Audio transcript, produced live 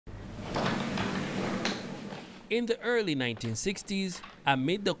In the early 1960s,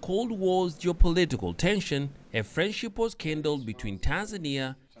 amid the Cold War's geopolitical tension, a friendship was kindled between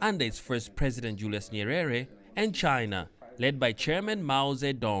Tanzania under its first president Julius Nyerere and China, led by Chairman Mao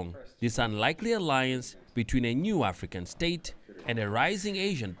Zedong. This unlikely alliance between a new African state and a rising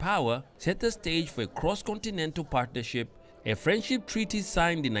Asian power set the stage for a cross-continental partnership. A friendship treaty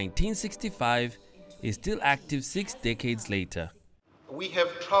signed in 1965 is still active 6 decades later. We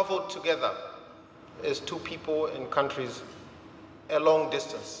have traveled together as two people in countries a long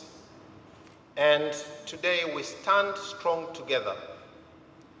distance. And today we stand strong together.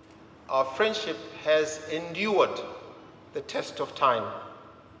 Our friendship has endured the test of time,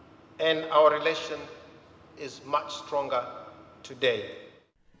 and our relation is much stronger today.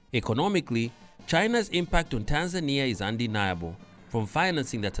 Economically, China's impact on Tanzania is undeniable. From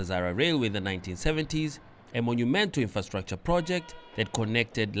financing the Tazara Railway in the 1970s, a monumental infrastructure project that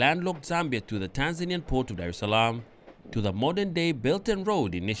connected landlocked Zambia to the Tanzanian port of Dar es Salaam, to the modern-day Belt and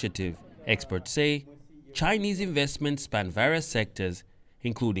Road Initiative. Experts say Chinese investments span various sectors,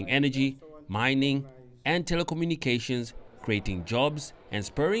 including energy, mining, and telecommunications, creating jobs and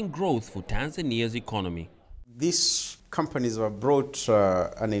spurring growth for Tanzania's economy. These companies have brought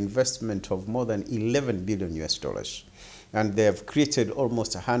an investment of more than 11 billion US dollars. And they have created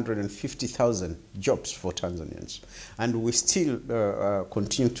almost 150,000 jobs for Tanzanians. And we still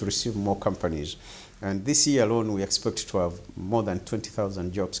continue to receive more companies. And this year alone, we expect to have more than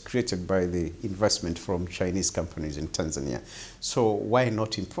 20,000 jobs created by the investment from Chinese companies in Tanzania. So why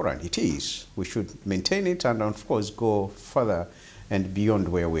not important? It is. We should maintain it and, of course, go further and beyond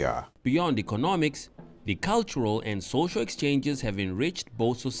where we are. Beyond economics, the cultural and social exchanges have enriched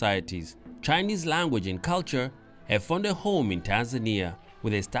both societies. Chinese language and culture have found a home in Tanzania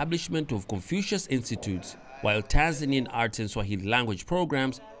with the establishment of Confucius Institutes, while Tanzanian arts and Swahili language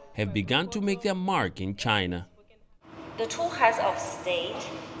programs have begun to make their mark in China. The two heads of state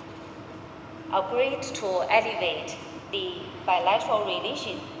agreed to elevate the bilateral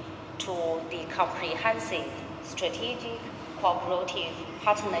relation to the comprehensive strategic cooperative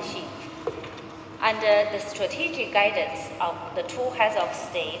partnership. Under the strategic guidance of the two heads of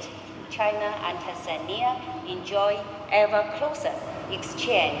state, China and Tanzania enjoy ever closer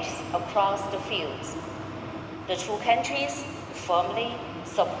exchanges across the fields. The two countries firmly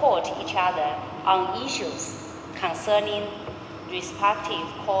support each other on issues concerning respective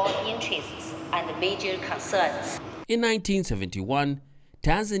core interests and major concerns. In 1971,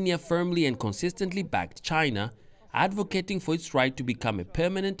 Tanzania firmly and consistently backed China, advocating for its right to become a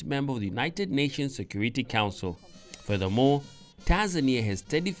permanent member of the United Nations Security Council. Furthermore, Tanzania has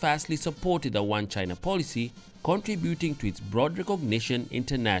steadfastly supported the One China policy, contributing to its broad recognition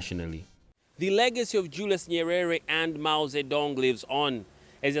internationally. The legacy of Julius Nyerere and Mao Zedong lives on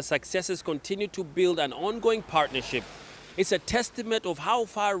as their successors continue to build an ongoing partnership. It's a testament of how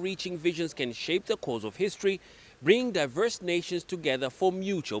far-reaching visions can shape the course of history, bringing diverse nations together for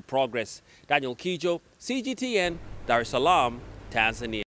mutual progress. Daniel Kijo, CGTN, Dar es Salaam, Tanzania.